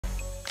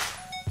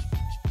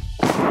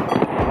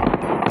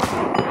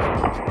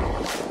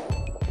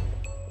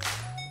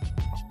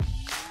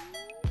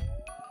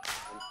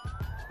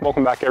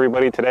Welcome back,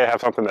 everybody. Today I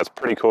have something that's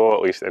pretty cool,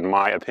 at least in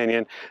my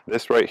opinion.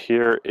 This right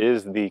here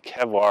is the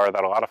Kevlar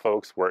that a lot of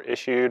folks were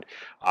issued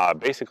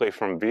basically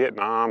from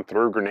Vietnam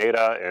through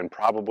Grenada and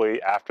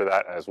probably after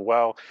that as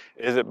well.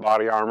 Is it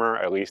body armor,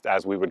 at least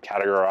as we would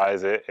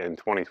categorize it in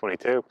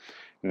 2022?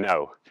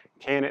 No.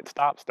 Can it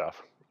stop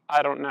stuff?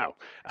 I don't know.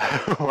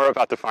 We're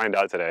about to find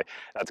out today.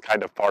 That's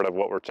kind of part of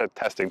what we're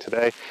testing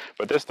today.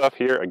 But this stuff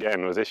here,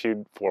 again, was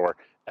issued for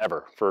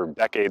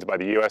decades by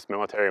the US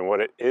military, and what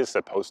it is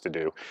supposed to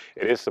do.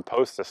 It is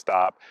supposed to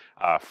stop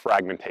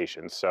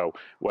fragmentation. So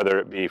whether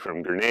it be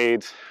from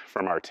grenades,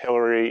 from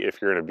artillery,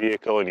 if you're in a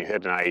vehicle and you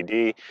hit an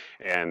IED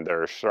and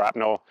there's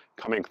shrapnel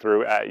coming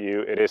through at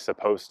you, it is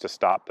supposed to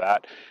stop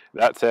that.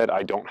 That said,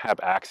 I don't have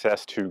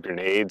access to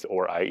grenades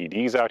or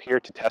IEDs out here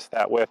to test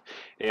that with.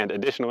 And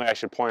additionally, I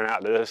should point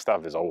out that this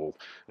stuff is old.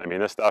 I mean,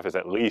 this stuff is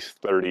at least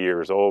 30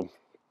 years old.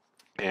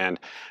 And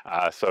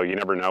so you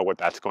never know what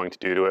that's going to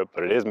do to it,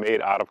 but it is made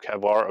out of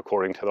Kevlar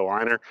according to the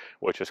liner,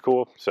 which is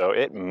cool. So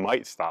it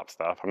might stop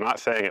stuff. I'm not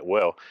saying it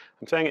will,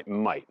 I'm saying it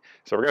might.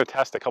 So we're going to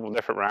test a couple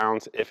different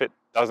rounds. If it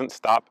doesn't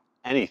stop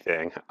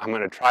anything, I'm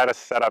going to try to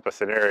set up a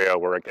scenario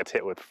where it gets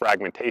hit with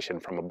fragmentation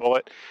from a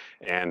bullet,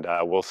 and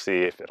we'll see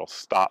if it'll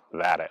stop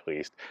that at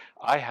least.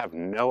 I have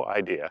no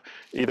idea.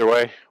 Either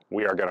way,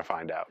 we are going to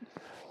find out.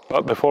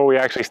 But before we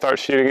actually start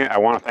shooting it, I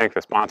want to thank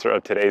the sponsor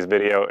of today's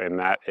video, and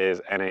that is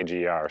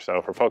NAGR.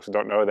 So for folks who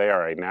don't know, they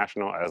are a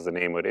national, as the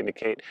name would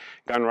indicate,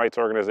 gun rights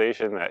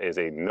organization that is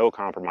a no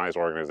compromise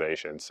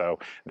organization. So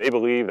they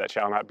believe that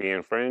shall not be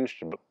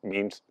infringed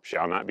means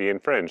shall not be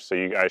infringed. So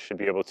you guys should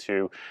be able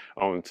to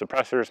own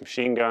suppressors,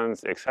 machine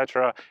guns,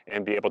 etc.,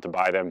 and be able to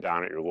buy them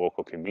down at your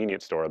local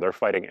convenience store. They're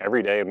fighting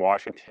every day in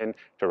Washington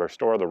to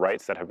restore the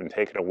rights that have been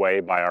taken away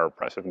by our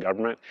oppressive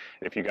government.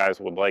 And if you guys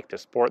would like to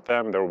support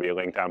them, there will be a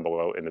link down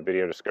below in the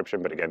video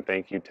description. But again,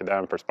 thank you to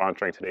them for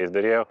sponsoring today's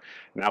video.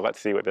 Now let's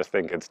see what this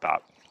thing can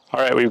stop.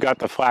 All right, we've got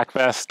the Flak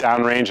vest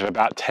downrange at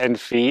about 10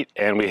 feet,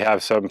 and we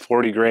have some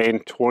 40 grain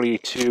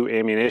 22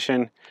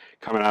 ammunition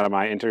coming out of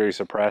my interior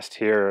suppressed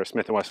here,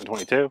 Smith & Wesson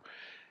 22.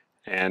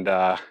 And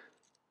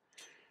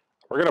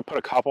we're gonna put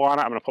a couple on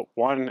it. I'm gonna put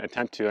one,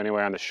 attempt to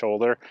anyway, on the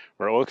shoulder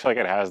where it looks like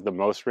it has the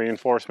most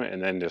reinforcement,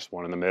 and then just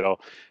one in the middle.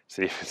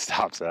 See if it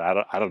stops it.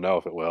 I don't know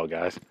if it will,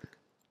 guys.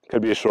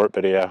 Could be a short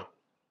video.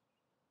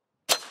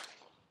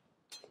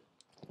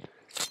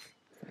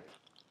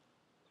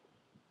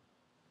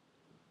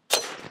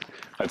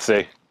 Let's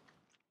see.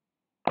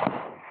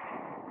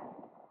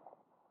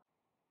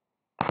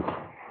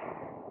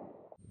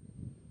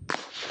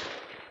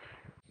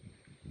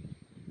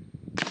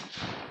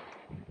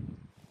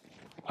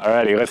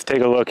 Alrighty, let's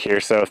take a look here.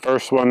 So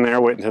first one there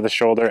went into the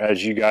shoulder,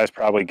 as you guys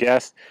probably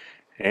guessed,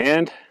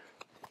 and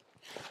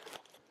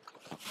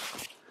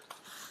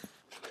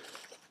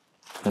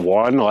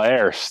one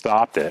layer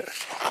stopped it.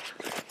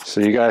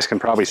 So you guys can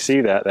probably see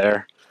that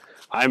there.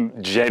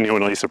 I'm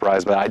genuinely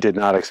surprised, but I did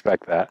not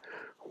expect that.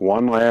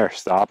 One layer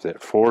stopped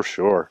it for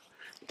sure.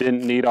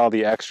 Didn't need all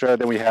the extra.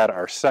 Then we had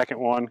our second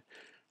one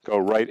go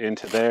right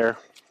into there.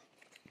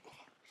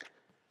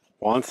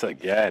 Once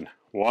again,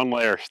 one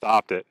layer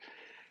stopped it.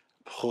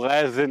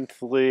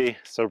 Pleasantly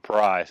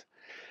surprised.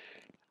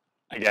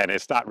 Again,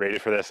 it's not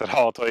rated for this at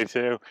all,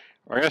 22.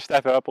 We're gonna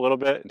step it up a little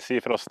bit and see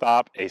if it'll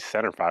stop a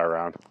center fire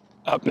round.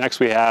 Up next,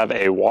 we have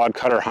a wad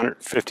cutter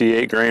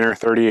 158 grainer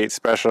 38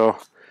 special,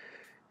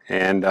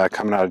 and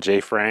coming out of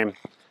J-frame.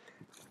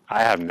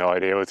 I have no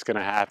idea what's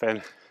gonna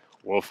happen.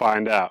 We'll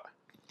find out.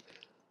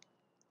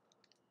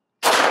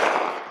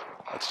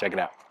 Let's check it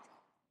out.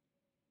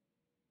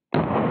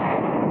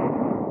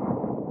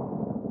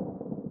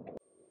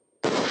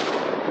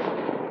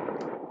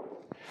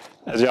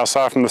 As y'all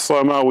saw from the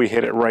slow-mo, we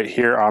hit it right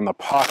here on the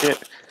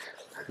pocket,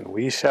 and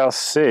we shall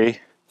see.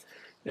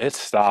 It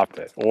stopped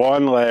it.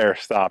 One layer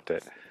stopped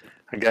it.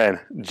 Again,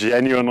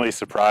 genuinely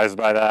surprised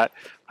by that.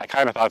 I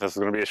kind of thought this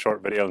was going to be a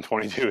short video and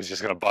 22 is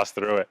just going to bust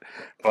through it.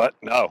 But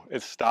no,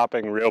 it's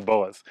stopping real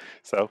bullets.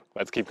 So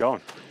let's keep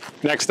going.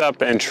 Next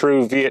up, in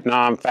true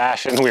Vietnam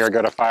fashion, we are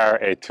going to fire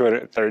a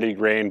 230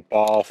 grain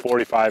ball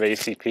 45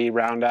 ACP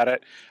round at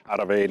it out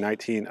of a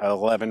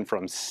 1911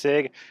 from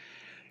SIG.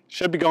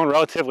 Should be going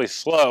relatively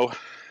slow.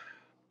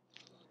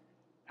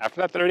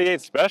 After that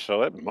 38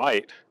 special, it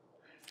might.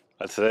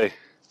 Let's see.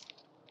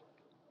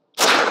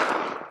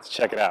 Let's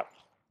check it out.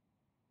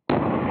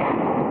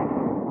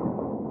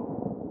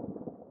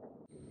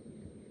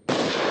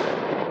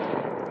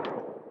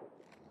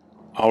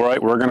 All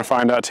right, we're gonna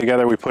find out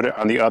together. We put it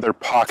on the other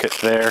pocket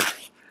there.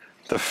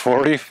 The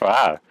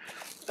 45.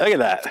 Look at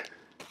that.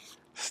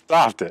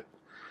 Stopped it.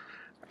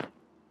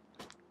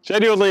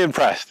 Genuinely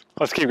impressed.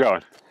 Let's keep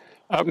going.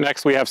 Up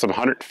next, we have some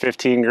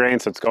 115 grain,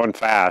 so it's going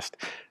fast.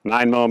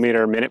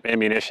 9mm minute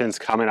ammunition's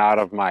coming out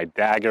of my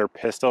dagger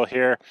pistol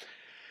here.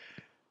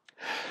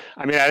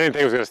 I mean, I didn't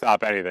think it was gonna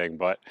stop anything,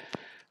 but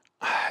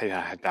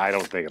yeah, I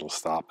don't think it'll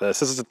stop this.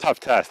 This is a tough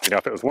test. You know,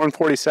 if it was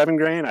 147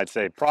 grain, I'd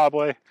say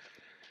probably.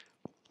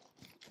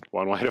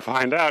 One way to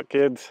find out,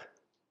 kids.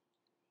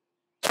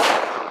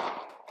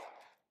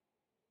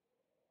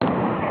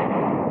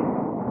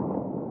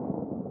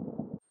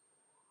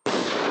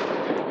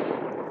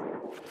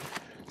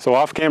 So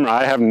off camera,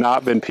 I have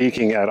not been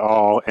peeking at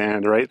all,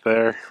 and right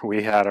there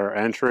we had our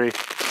entry.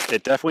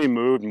 It definitely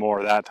moved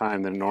more that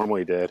time than it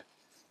normally did.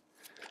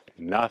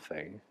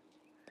 Nothing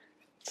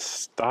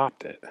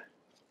stopped it.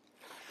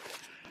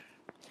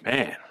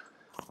 Man,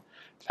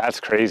 that's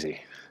crazy.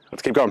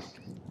 Let's keep going.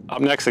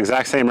 Up next,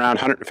 exact same round,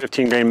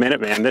 115 grain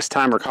Minuteman. This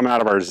time we're coming out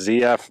of our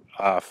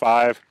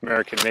ZF5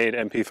 American-made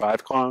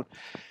MP5 clone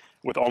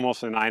with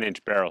almost a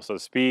 9-inch barrel, so the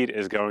speed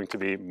is going to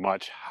be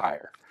much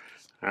higher.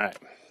 All right,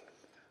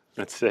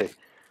 let's see.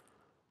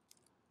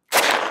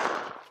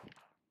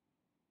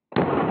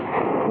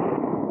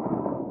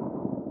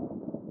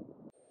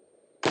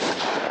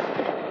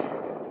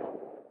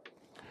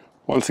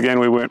 Once again,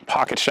 we went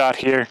pocket shot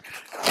here,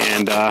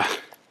 and all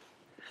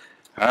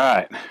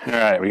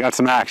right, we got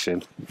some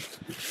action.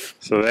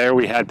 So there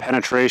we had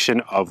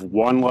penetration of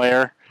 1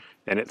 layer,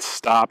 and it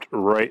stopped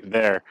right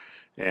there,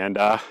 and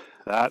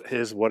that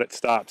is what it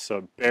stopped. So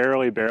it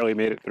barely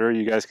made it through.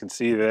 You guys can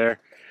see there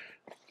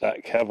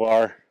that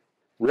Kevlar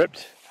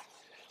ripped,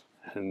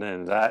 and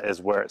then that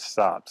is where it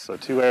stopped. So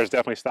 2 layers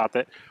definitely stopped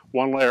it.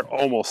 1 layer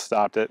almost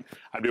stopped it.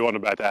 I do want to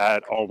bet that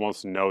had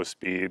almost no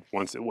speed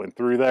once it went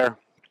through there.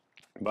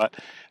 But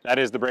that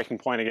is the breaking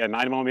point again.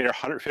 9mm,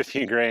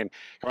 115 grain,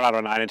 coming out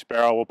of a 9-inch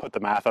barrel. We'll put the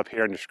math up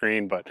here on your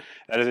screen, but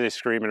that is a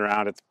screaming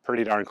round. It's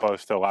pretty darn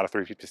close to a lot of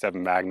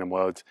 357 Magnum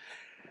loads.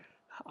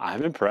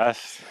 I'm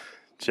impressed,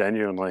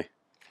 genuinely.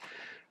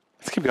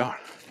 Let's keep going.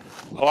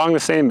 Along the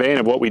same vein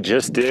of what we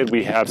just did,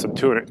 we have some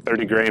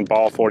 230 grain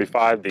ball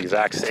 45, the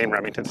exact same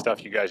Remington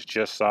stuff you guys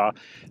just saw.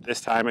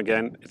 This time,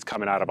 again, it's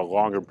coming out of a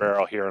longer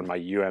barrel here on my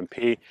UMP.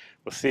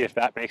 We'll see if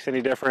that makes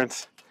any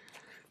difference.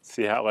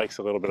 See how it likes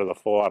a little bit of the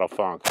full auto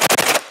funk.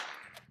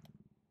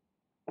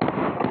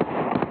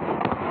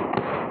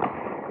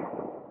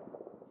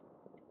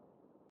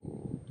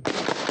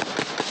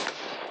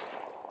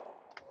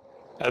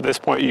 At this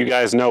point, you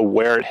guys know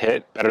where it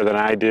hit better than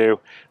I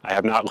do. I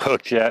have not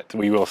looked yet.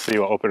 We will see.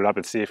 We'll open it up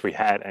and see if we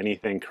had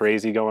anything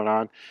crazy going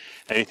on.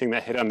 Anything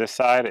that hit on this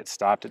side, it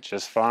stopped it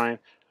just fine.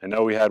 I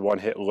know we had one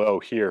hit low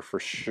here for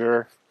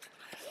sure,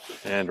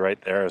 and right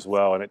there as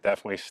well, and it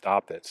definitely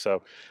stopped it.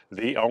 So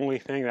the only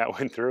thing that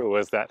went through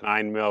was that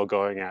 9mm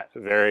going at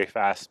very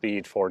fast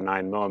speed for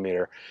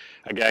 9mm.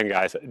 Again,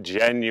 guys,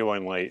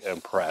 genuinely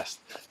impressed.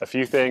 A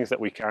few things that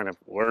we kind of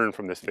learned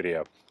from this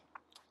video.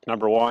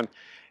 Number one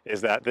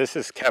is that this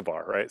is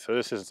Kevlar, right? So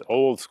this is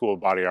old school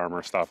body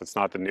armor stuff. It's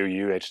not the new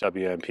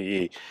UHW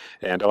MPE.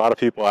 And a lot of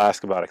people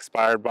ask about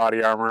expired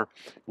body armor.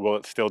 Will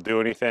it still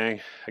do anything?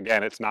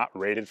 Again, it's not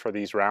rated for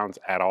these rounds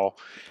at all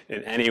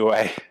in any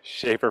way,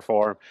 shape, or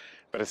form,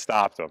 but it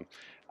stopped them.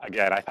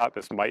 Again, I thought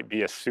this might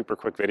be a super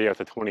quick video at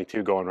the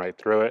 22 going right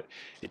through it.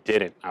 It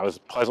didn't. I was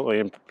pleasantly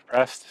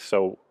impressed.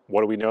 So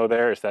what do we know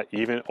there is that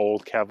even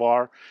old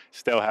Kevlar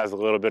still has a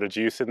little bit of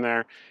juice in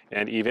there,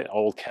 and even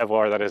old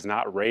Kevlar that is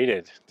not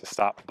rated to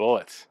stop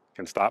bullets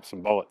can stop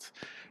some bullets.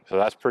 So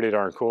that's pretty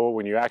darn cool.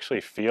 When you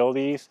actually feel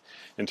these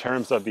in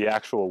terms of the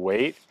actual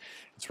weight,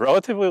 it's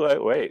relatively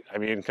lightweight. I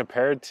mean,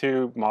 compared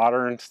to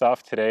modern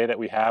stuff today that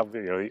we have,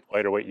 you know,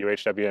 lighter weight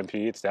UHW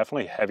MP, it's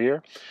definitely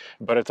heavier,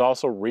 but it's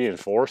also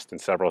reinforced in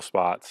several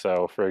spots.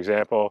 So for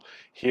example,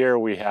 here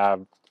we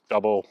have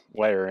double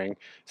layering.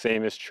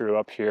 Same is true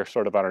up here,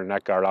 sort of on our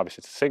neck guard.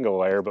 Obviously it's a single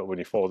layer, but when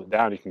you fold it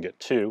down, you can get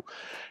 2.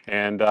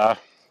 And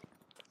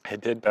it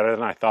did better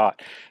than I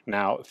thought.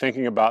 Now,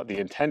 thinking about the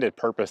intended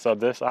purpose of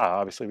this,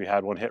 obviously we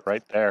had one hit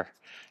right there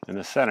in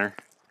the center,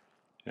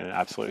 and it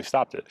absolutely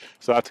stopped it.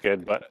 So that's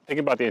good. But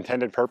thinking about the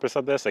intended purpose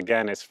of this,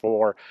 again, it's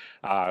for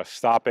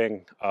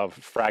stopping of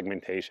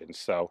fragmentation.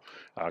 So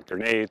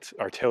grenades,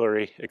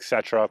 artillery,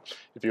 etc.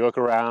 If you look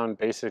around,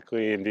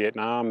 basically in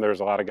Vietnam, there's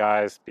a lot of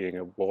guys, being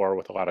a war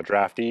with a lot of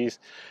draftees,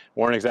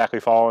 weren't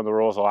exactly following the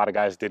rules. A lot of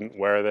guys didn't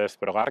wear this,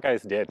 but a lot of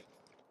guys did.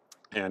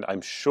 And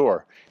I'm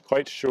sure,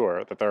 quite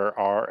sure, that there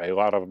are a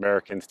lot of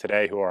Americans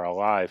today who are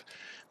alive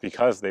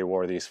because they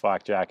wore these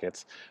flak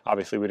jackets.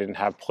 Obviously, we didn't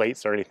have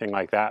plates or anything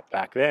like that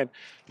back then,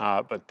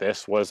 but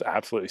this was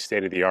absolutely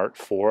state-of-the-art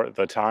for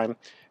the time.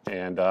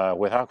 And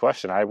without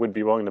question, I would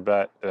be willing to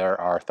bet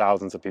there are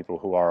thousands of people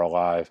who are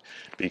alive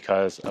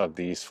because of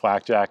these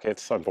flak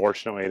jackets.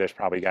 Unfortunately, there's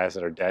probably guys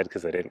that are dead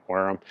because they didn't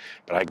wear them,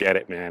 but I get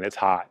it, man. It's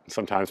hot.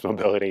 Sometimes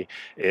mobility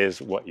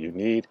is what you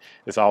need.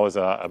 It's always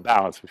a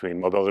balance between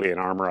mobility and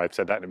armor. I've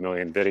said that in a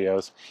million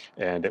videos,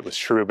 and it was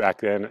true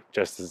back then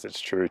just as it's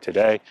true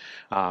today.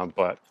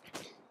 But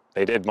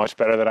they did much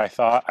better than I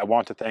thought. I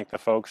want to thank the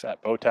folks at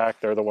Botac.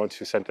 They're the ones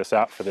who sent this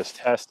out for this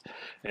test.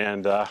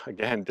 And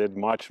again, did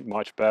much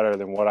better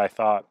than what I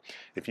thought.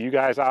 If you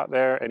guys out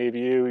there, any of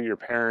you, your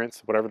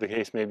parents, whatever the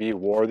case may be,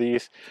 wore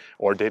these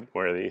or didn't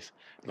wear these,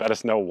 let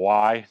us know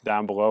why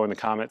down below in the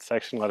comment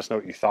section. Let us know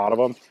what you thought of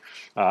them.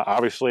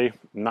 Obviously,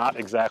 not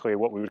exactly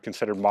what we would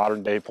consider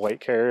modern day plate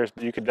carriers,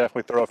 but you could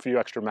definitely throw a few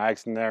extra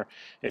mags in there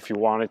if you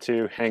wanted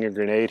to, hang a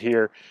grenade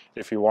here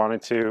if you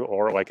wanted to,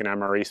 or like an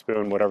MRE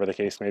spoon, whatever the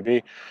case may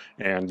be.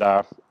 And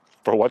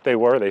for what they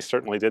were, they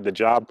certainly did the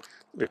job.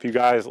 If you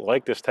guys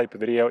like this type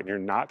of video and you're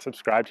not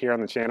subscribed here on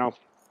the channel,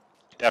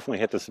 definitely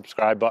hit the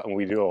subscribe button.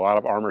 We do a lot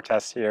of armor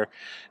tests here,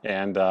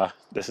 and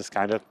this is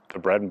kind of the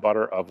bread and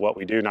butter of what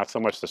we do. Not so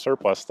much the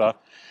surplus stuff,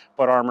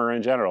 but armor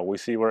in general. We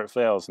see where it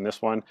fails, and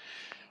this one,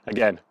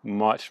 again,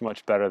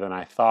 much better than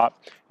I thought.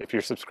 If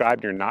you're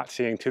subscribed, you're not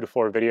seeing 2 to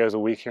 4 videos a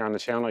week here on the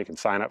channel, you can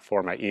sign up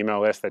for my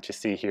email list that you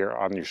see here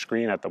on your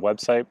screen at the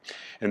website,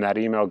 and that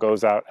email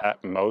goes out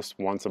at most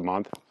once a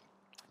month.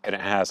 And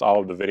it has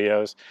all of the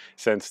videos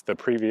since the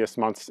previous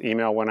month's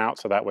email went out,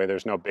 so that way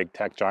there's no big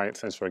tech giant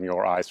censoring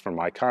your eyes from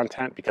my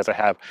content, because I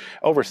have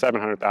over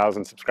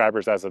 700,000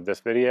 subscribers as of this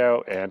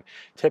video, and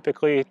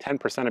typically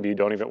 10% of you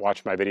don't even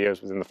watch my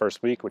videos within the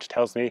first week, which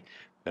tells me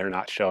they're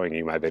not showing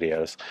you my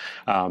videos.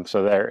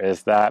 So there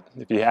is that.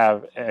 If you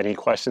have any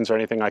questions or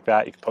anything like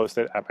that, you can post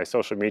it at my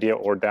social media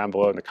or down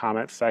below in the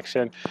comments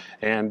section.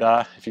 And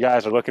if you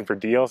guys are looking for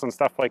deals and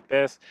stuff like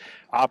this,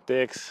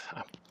 optics,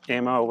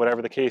 ammo,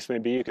 whatever the case may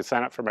be, you can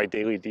sign up for my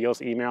daily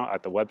deals email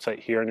at the website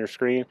here on your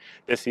screen.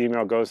 This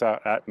email goes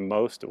out at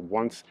most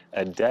once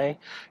a day,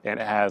 and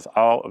it has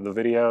all of the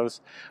videos,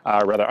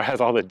 rather it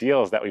has all the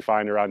deals that we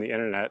find around the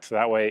internet. So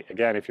that way,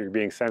 again, if you're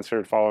being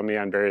censored, follow me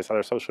on various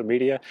other social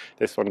media,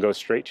 this one goes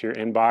straight to your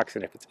inbox,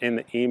 and if it's in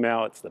the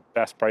email, it's the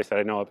best price that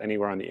I know of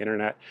anywhere on the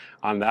internet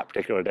on that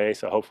particular day.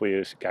 So hopefully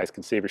you guys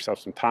can save yourself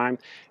some time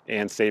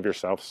and save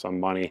yourself some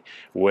money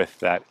with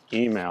that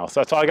email. So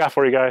that's all I got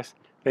for you guys.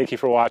 Thank you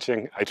for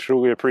watching. I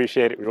truly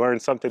appreciate it. We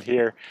learned something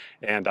here,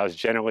 and I was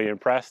genuinely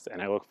impressed,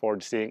 and I look forward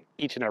to seeing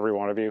each and every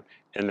one of you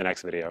in the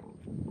next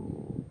video.